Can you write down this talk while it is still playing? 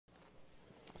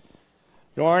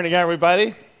Good morning,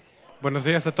 everybody. Buenos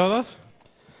días a todos.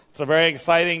 It's a very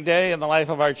exciting day in the life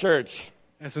of our church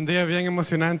Es un día bien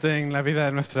emocionante en la vida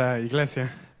de nuestra iglesia.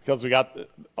 because we got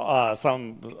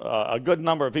a good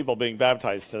number of people being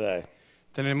baptized today.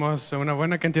 Tenemos una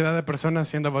buena cantidad de personas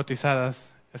siendo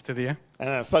bautizadas este día. And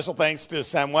a special thanks to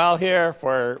Samuel here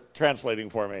for translating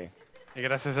for me. Y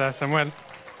gracias a Samuel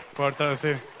por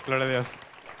traducir. Gloria a Dios.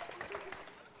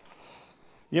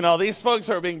 You know, these folks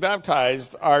who are being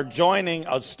baptized are joining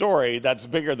a story that's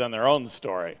bigger than their own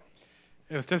story.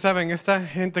 Ustedes saben, esta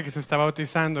gente que se está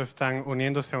bautizando están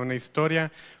uniéndose a una historia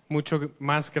mucho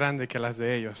más grande que las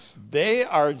de ellos. They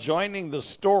are joining the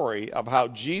story of how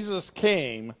Jesus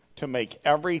came to make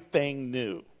everything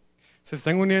new. Se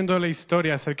están uniendo a la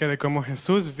historia acerca de cómo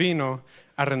Jesús vino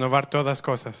a renovar todas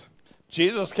cosas.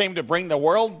 Jesus came to bring the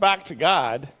world back to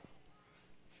God.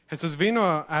 Jesús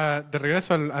vino de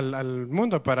regreso al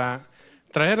mundo para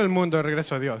traer el mundo de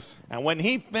regreso a Dios. And when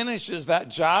he finishes that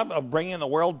job of bringing the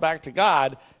world back to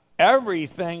God,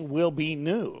 everything will be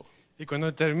new. Y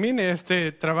cuando termine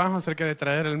este trabajo acerca de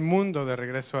traer el mundo de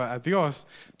regreso a Dios,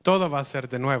 todo va a ser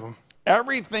de nuevo.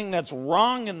 Everything that's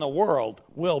wrong in the world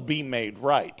will be made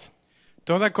right.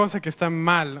 Toda cosa que está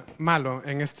malo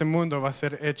en este mundo va a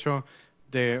ser hecho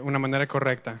de una manera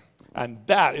correcta. And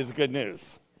that is good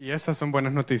news. Y esas son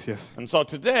buenas noticias. And so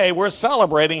today we're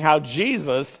celebrating how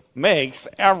Jesus makes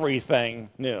everything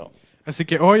new. Así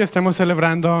que hoy estamos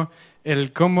celebrando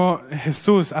el cómo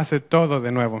Jesús hace todo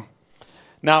de nuevo.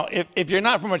 Now, if you're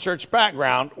not from a church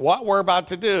background, what we're about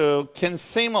to do can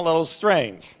seem a little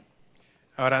strange.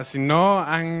 Ahora, si no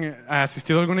han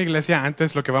asistido a alguna iglesia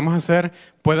antes, lo que vamos a hacer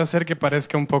puede hacer que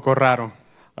parezca un poco raro.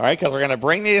 All right, because we're going to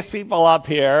bring these people up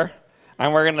here,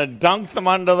 and we're going to dunk them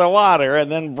under the water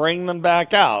and then bring them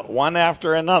back out, one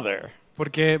after another.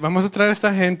 Porque vamos a traer a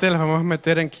esta gente, las vamos a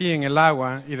meter aquí en el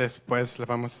agua y después las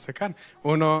vamos a secar,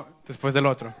 uno después del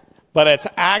otro. But it's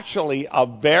actually a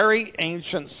very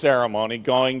ancient ceremony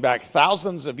going back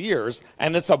thousands of years,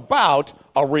 and it's about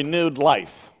a renewed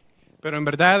life. Pero en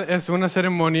verdad es una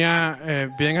ceremonia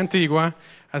bien antigua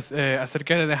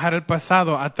acerca de dejar el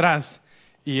pasado atrás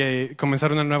y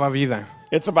comenzar una nueva vida.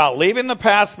 It's about leaving the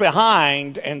past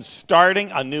behind and starting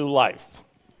a new life.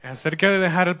 Acerca de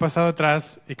dejar el pasado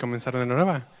atrás y comenzar una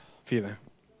nueva vida.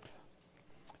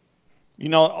 You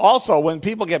know, also when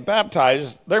people get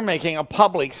baptized, they're making a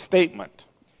public statement.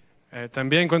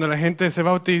 También cuando la gente se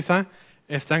bautiza,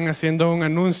 están haciendo un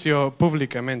anuncio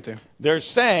públicamente. They're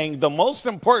saying the most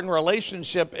important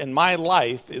relationship in my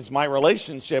life is my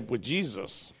relationship with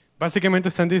Jesus. Básicamente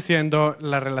están diciendo,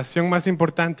 la relación más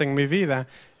importante en mi vida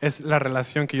es la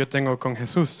relación que yo tengo con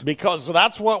Jesús. Because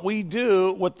that's what we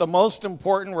do with the most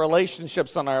important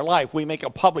relationships in our life. We make a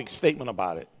public statement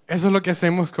about it. Eso es lo que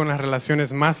hacemos con las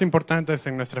relaciones más importantes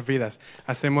en nuestras vidas.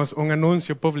 Hacemos un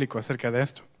anuncio público acerca de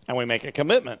esto. And we make a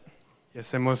commitment. Y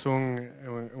hacemos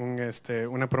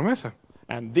una promesa.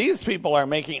 And these people are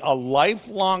making a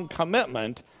lifelong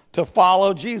commitment to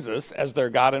follow Jesus as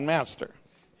their God and Master.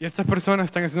 Y estas personas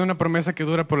están haciendo una promesa que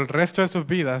dura por el resto de sus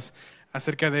vidas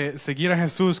acerca de seguir a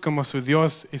Jesús como su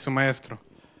Dios y su Maestro.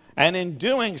 And in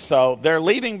doing so, they're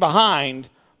leaving behind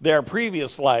their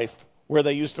previous life where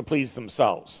they used to please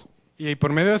themselves. Y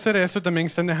por medio de hacer eso también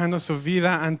están dejando su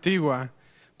vida antigua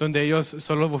donde ellos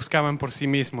solo buscaban por sí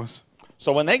mismos.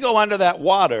 So when they go under that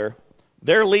water,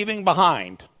 they're leaving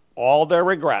behind all their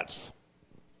regrets.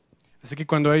 Así que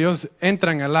cuando ellos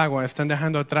entran al agua están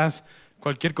dejando atrás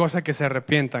cualquier cosa que se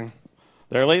arrepientan.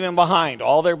 They're leaving behind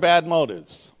all their bad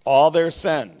motives, all their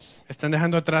sins. Están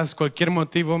dejando atrás cualquier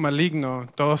motivo maligno,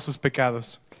 todos sus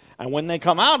pecados. And when they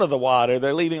come out of the water,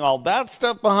 they're leaving all that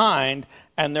stuff behind,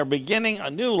 and they're beginning a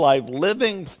new life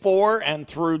living for and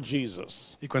through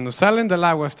Jesus. Y cuando salen del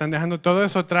agua están dejando todo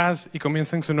eso atrás y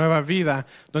comienzan su nueva vida,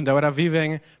 donde ahora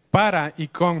viven para y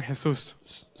con Jesús.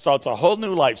 So it's a whole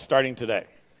new life starting today.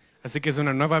 Así que es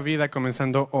una nueva vida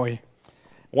comenzando hoy.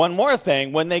 One more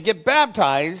thing, when they get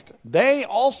baptized, they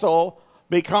also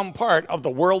become part of the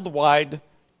worldwide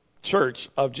church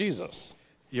of Jesus.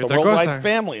 Y The otra worldwide cosa,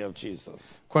 family of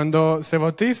Jesus. cuando se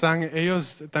bautizan,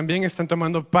 ellos también están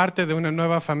tomando parte de una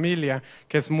nueva familia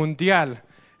que es mundial,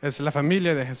 es la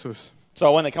familia de Jesús. So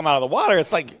when they come out of the water,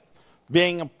 it's like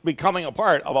becoming a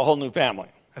part of a whole new family.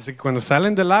 Así que cuando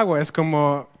salen del agua es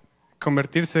como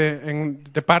convertirse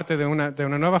de parte de una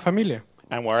nueva familia.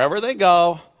 And wherever they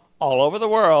go, all over the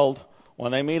world,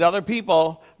 when they meet other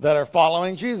people that are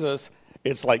following Jesus,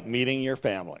 it's like meeting your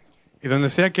family. Y donde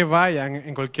sea que vayan,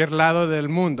 en cualquier lado del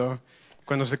mundo,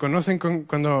 cuando se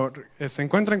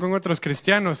encuentran con otros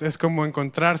cristianos, es como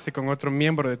encontrarse con otro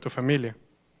miembro de tu familia.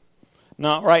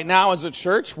 Now, right now as a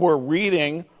church, we're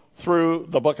reading through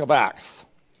the book of Acts.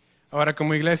 Ahora,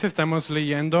 como iglesia, estamos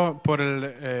leyendo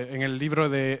en el libro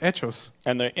de Hechos.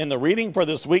 And in the reading for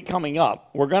this week coming up,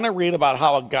 we're going to read about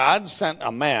how God sent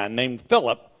a man named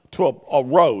Philip to a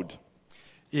road.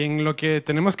 Y en lo que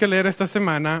tenemos que leer esta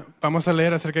semana, vamos a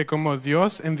leer acerca de cómo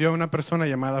Dios envió a una persona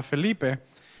llamada Felipe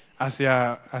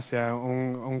hacia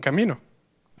un camino.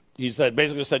 He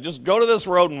basically said, just go to this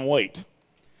road and wait.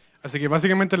 Así que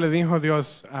básicamente le dijo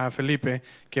Dios a Felipe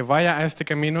que vaya a este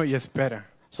camino y espera.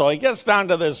 So he gets down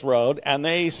to this road, and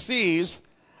they sees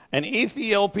an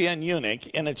Ethiopian eunuch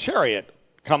in a chariot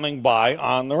coming by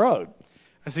on the road.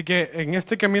 Así que en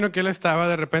este camino que él estaba,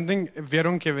 de repente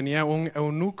vieron que venía un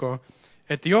eunuco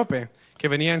etíope que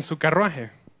venía en su carruaje.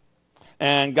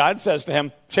 And God says to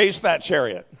him, chase that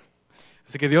chariot.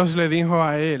 Así que Dios le dijo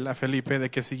a él, a Felipe, de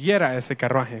que siguiera ese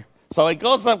carruaje. So he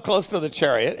goes up close to the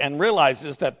chariot and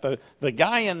realizes that the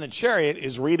guy in the chariot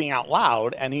is reading out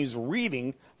loud, and he's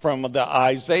reading from the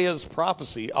Isaiah's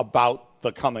prophecy about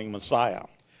the coming Messiah.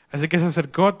 Así que se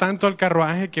acercó tanto al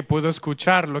carruaje que pudo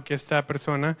escuchar lo que esta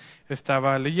persona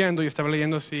estaba leyendo, y estaba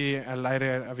leyendo así al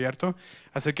aire abierto,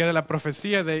 acerca de la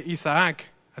profecía de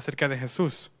Isaac, acerca de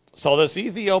Jesús. So this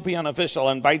Ethiopian official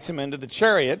invites him into the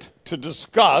chariot to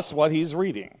discuss what he's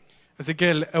reading. Así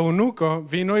que el eunuco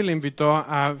vino y le invitó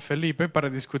a Felipe para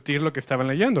discutir lo que estaban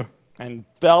leyendo. And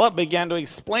Philip began to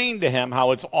explain to him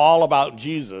how it's all about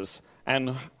Jesus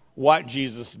and what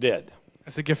Jesus did.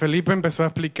 Así que Felipe empezó a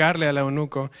explicarle al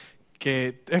eunuco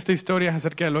que esta historia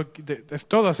es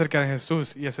todo acerca de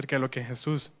Jesús y acerca de lo que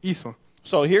Jesús hizo.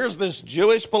 So here's this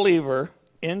Jewish believer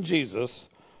in Jesus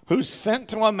who's sent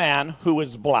to a man who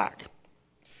is black.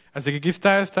 Así que aquí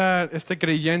está este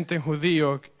creyente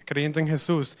judío, creyente en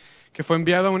Jesús, que fue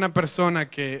enviado a una persona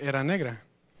que era negra.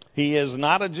 He is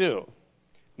not a Jew.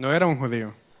 No era un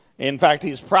judío. In fact,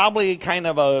 he's probably kind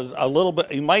of a little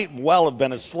bit, he might well have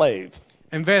been a slave.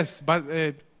 En vez,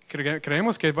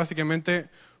 creemos que es básicamente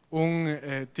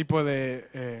un tipo de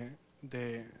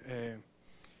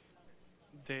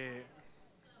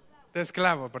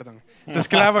esclavo, perdón. De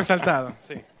esclavo exaltado,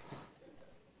 sí.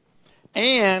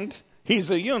 And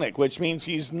he's a eunuch, which means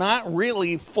he's not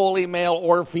really fully male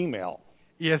or female.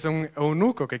 Y es un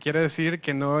eunuco, que quiere decir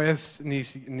que no es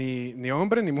ni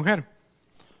hombre ni mujer.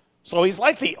 So he's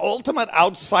like the ultimate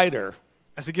outsider.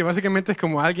 Así que básicamente es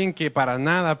como alguien que para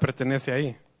nada pertenece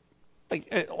ahí.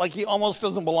 Like he almost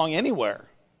doesn't belong anywhere.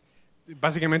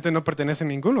 Básicamente no pertenece a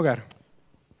ningún lugar.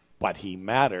 But he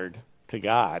mattered to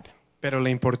God. Pero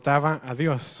le importaba a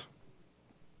Dios.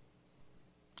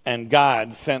 And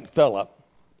God sent Philip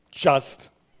just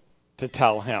to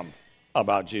tell him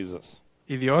about Jesus.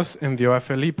 Y Dios envió a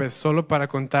Felipe solo para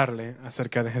contarle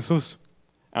acerca de Jesús.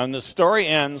 And the story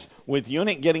ends with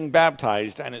eunuch getting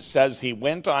baptized, and it says he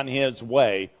went on his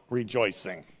way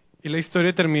rejoicing. Y la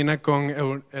historia termina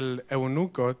con el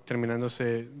eunuco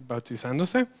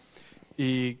bautizándose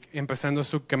y empezando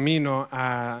su camino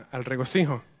al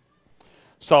regocijo.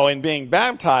 So in being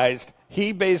baptized,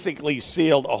 he basically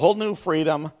sealed a whole new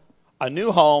freedom, a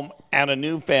new home, and a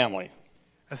new family.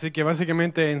 Así que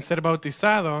básicamente en ser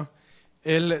bautizado,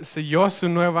 él selló su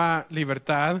nueva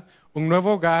libertad, un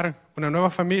nuevo hogar, una nueva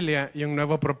familia y un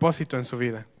nuevo propósito en su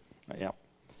vida. Yeah.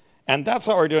 And that's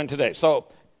what we're doing today. So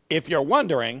if you're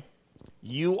wondering,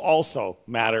 you also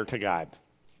matter to God.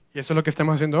 Y eso es lo que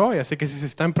estamos haciendo hoy. Así que si se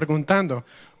están preguntando,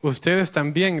 ustedes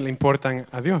también le importan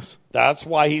a Dios. That's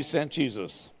why he sent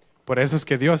Jesus. Por eso es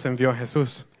que Dios envió a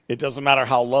Jesús. It doesn't matter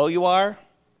how low you are.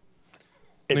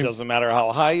 It doesn't matter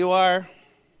how high you are.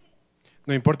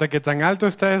 No importa qué tan alto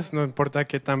estés, no importa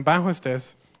qué tan bajo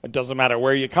estés. It doesn't matter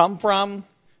where you come from.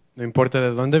 No importa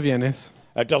de dónde vienes.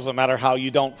 It doesn't matter how you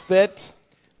don't fit.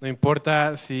 No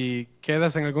importa si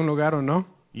quedas en algún lugar o no.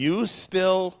 You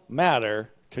still matter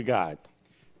to God.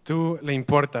 Tú le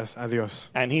importas a Dios.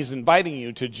 And he's inviting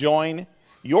you to join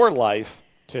your life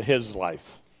to his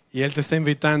life. Y Él te está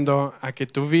invitando a que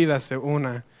tu vida se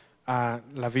una a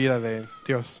la vida de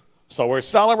Dios. So we're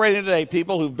celebrating today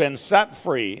people who've been set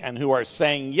free and who are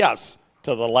saying yes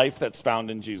to the life that's found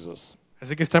in Jesus.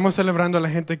 Así que estamos celebrando a la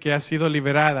gente que ha sido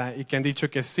liberada y que han dicho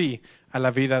que sí a la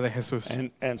vida de Jesús.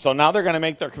 And so now they're going to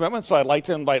make their commitment. So I'd like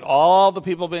to invite all the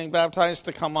people being baptized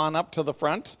to come on up to the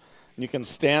front. You can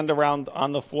stand around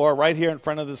on the floor right here in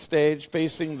front of the stage,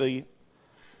 facing the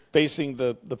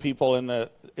people in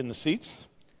the seats.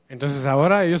 Entonces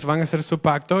ahora ellos van a hacer su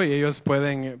pacto y ellos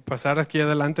pueden pasar aquí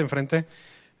adelante enfrente,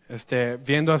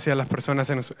 viendo hacia las personas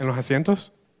en los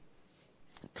asientos.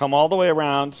 Come all the way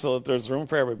around so that there's room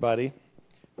for everybody.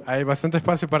 Hay bastante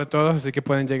espacio para todos, así que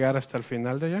pueden llegar hasta el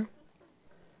final de allá.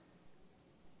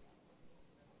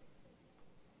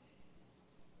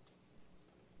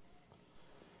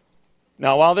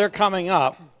 Now, while they're coming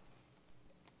up,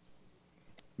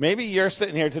 maybe you're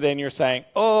sitting here today and you're saying,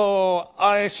 oh,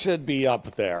 I should be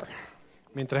up there.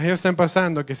 Mientras ellos están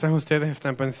pasando, quizás ustedes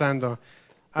están pensando,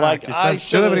 Like, quizás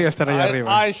yo debería estar allá arriba.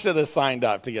 I should have signed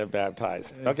up to get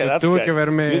baptized. Okay, that's tuve good. que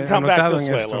verme You can come back anotado this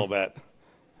en way a esto. little bit.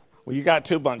 Well, you got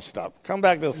too bunched up. Come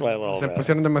back this way a little Se bit.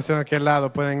 pusieron demasiado a aquel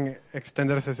lado, pueden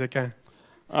extenderse hacia acá.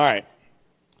 All right.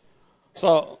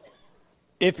 So,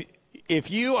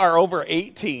 if you are over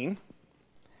 18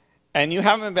 and you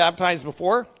haven't been baptized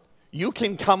before, you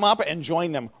can come up and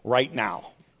join them right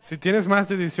now. Si tienes más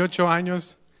de 18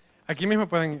 años, aquí mismo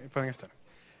pueden estar.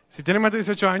 Si tienen más de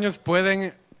 18 años,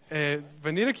 pueden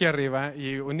venir aquí arriba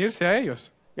y unirse a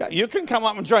ellos. Yeah, you can come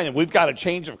up and join them. We've got a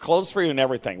change of clothes for you and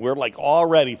everything. We're like all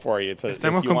ready for you to.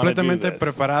 Estamos if you want to do completamente this.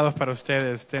 preparados para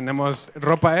ustedes. Tenemos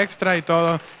ropa extra y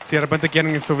todo, si de repente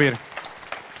quieren subir.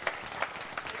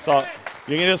 So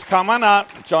you can just come on up,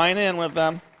 join in with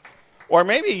them. Or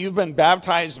maybe you've been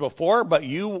baptized before, but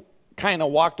you kind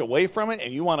of walked away from it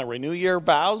and you want to renew your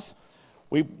vows.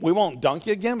 We won't dunk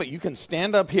you again, but you can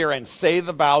stand up here and say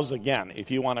the vows again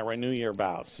if you want to renew your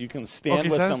vows. You can stand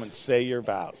with them and say your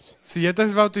vows. Si ya te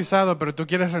has bautizado, pero tú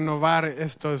quieres renovar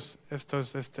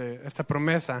esta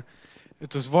promesa,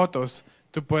 tus votos,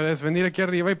 tú puedes venir aquí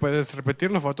arriba y puedes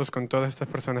repetir los votos con todas estas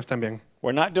personas también.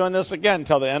 We're not doing this again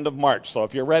until the end of March, so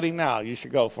if you're ready now, you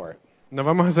should go for it. No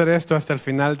vamos a hacer esto hasta el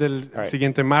final del All right.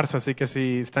 siguiente marzo, así que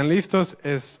si están listos,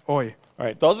 es hoy. All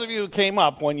right, those of you who came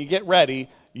up, when you get ready,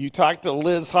 you talk to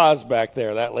Liz Haas back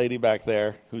there, that lady back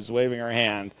there who's waving her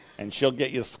hand, and she'll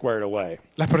get you squared away.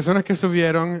 Las personas que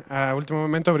subieron a último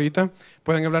momento ahorita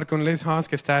pueden hablar con Liz Haas,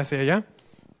 que está hacia allá.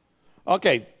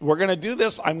 Okay, we're going to do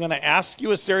this. I'm going to ask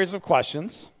you a series of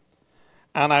questions,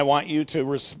 and I want you to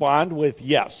respond with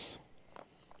yes.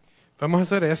 Vamos a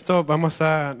hacer esto, vamos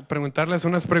a preguntarles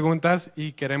unas preguntas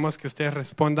y queremos que ustedes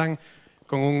respondan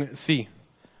con un sí.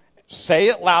 Say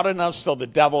it loud enough so the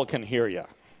devil can hear you.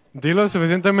 Dilo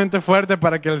suficientemente fuerte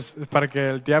para que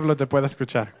el diablo te pueda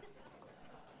escuchar.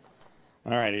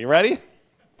 All right, are you ready?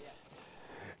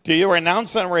 Do you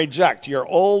renounce and reject your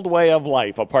old way of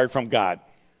life apart from God?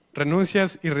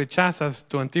 Renuncias y rechazas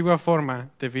tu antigua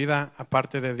forma de vida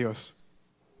aparte de Dios.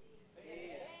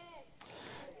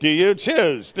 Do you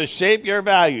choose to shape your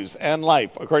values and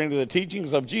life according to the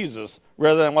teachings of Jesus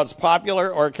rather than what's popular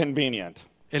or convenient?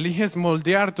 Eliges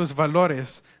moldear tus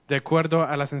valores de acuerdo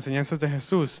a las enseñanzas de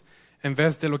Jesús en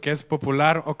vez de lo que es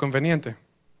popular o conveniente.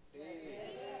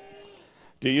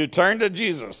 Do you turn to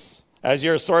Jesus as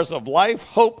your source of life,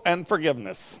 hope, and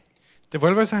forgiveness? Te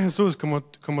vuelves a Jesús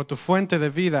como tu fuente de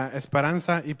vida,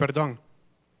 esperanza y perdón.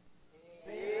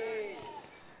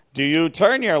 Do you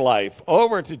turn your life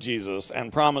over to Jesus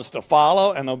and promise to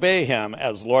follow and obey him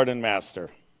as Lord and Master?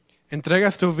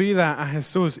 Entregas tu vida a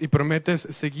Jesús y prometes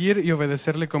seguir y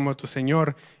obedecerle como tu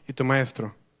Señor y tu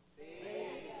Maestro.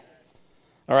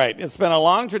 All right, it's been a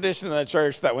long tradition in the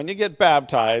church that when you get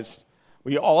baptized,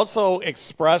 we also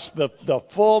express the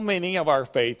full meaning of our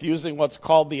faith using what's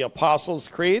called the Apostles'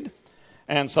 Creed.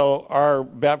 And so our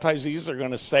baptizees are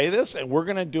going to say this, and we're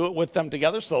going to do it with them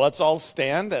together. So let's all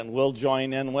stand, and we'll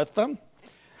join in with them.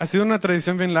 Ha sido una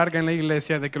tradición bien larga en la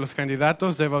iglesia de que los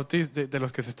candidatos de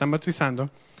los que se están bautizando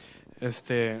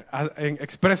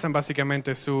expresan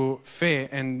básicamente su fe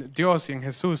en Dios y en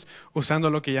Jesús usando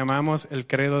lo que llamamos el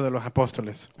credo de los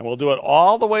apóstoles. And we'll do it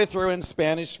all the way through in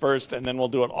Spanish first, and then we'll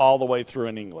do it all the way through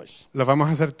in English. Lo vamos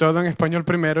a hacer todo en español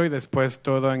primero y después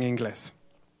todo en inglés.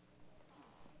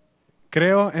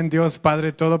 Creo en Dios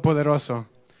Padre Todopoderoso,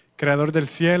 Creador del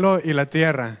cielo y la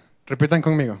tierra. Repitan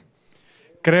conmigo.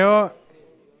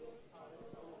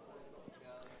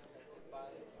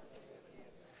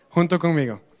 Junto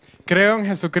conmigo. Creo en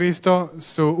Jesucristo,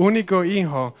 su único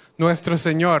Hijo, nuestro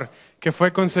Señor, que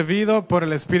fue concebido por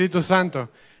el Espíritu Santo,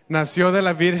 nació de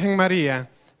la Virgen María,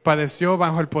 padeció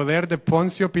bajo el poder de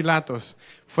Poncio Pilatos,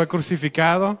 fue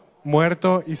crucificado,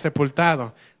 muerto y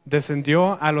sepultado,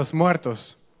 descendió a los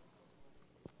muertos.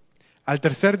 Al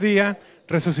tercer día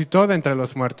resucitó de entre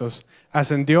los muertos,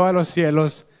 ascendió a los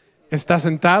cielos, está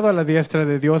sentado a la diestra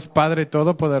de Dios Padre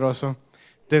Todopoderoso.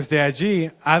 Desde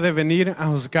allí ha de venir a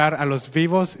juzgar a los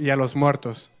vivos y a los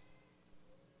muertos.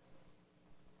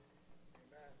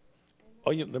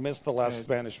 Oh, you missed the last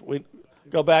Spanish.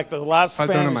 Go back to the last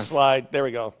Falta uno Spanish más. slide. There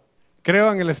we go.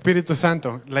 Creo en el Espíritu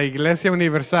Santo, la Iglesia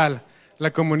Universal,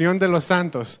 la comunión de los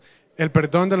santos, el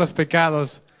perdón de los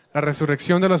pecados, la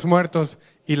resurrección de los muertos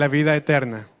y la vida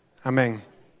eterna. Amén.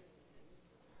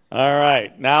 All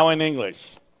right, now in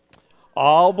English.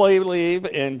 All believe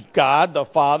in God the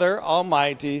Father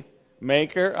Almighty,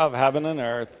 maker of heaven and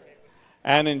earth,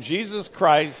 and in Jesus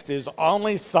Christ, his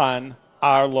only Son,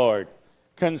 our Lord,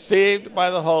 conceived by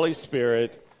the Holy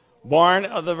Spirit, born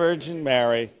of the Virgin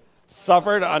Mary,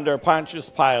 suffered under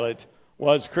Pontius Pilate,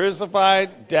 was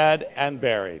crucified, dead, and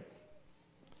buried.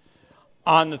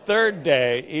 On the third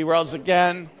day, he rose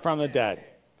again from the dead.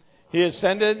 He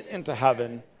ascended into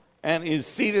heaven and is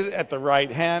seated at the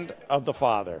right hand of the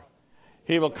Father.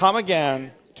 He will come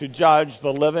again to judge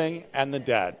the living and the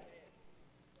dead.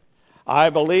 I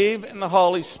believe in the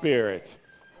Holy Spirit,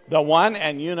 the one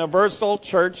and universal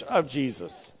Church of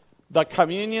Jesus, the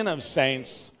communion of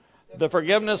saints, the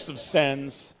forgiveness of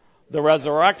sins, the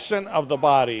resurrection of the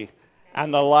body,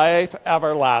 and the life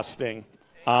everlasting.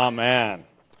 Amen.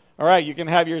 All right, you can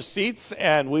have your seats,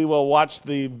 and we will watch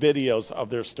the videos of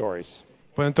their stories.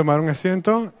 Pueden tomar un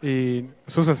asiento y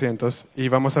sus asientos y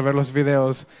vamos a ver los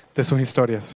videos de sus historias.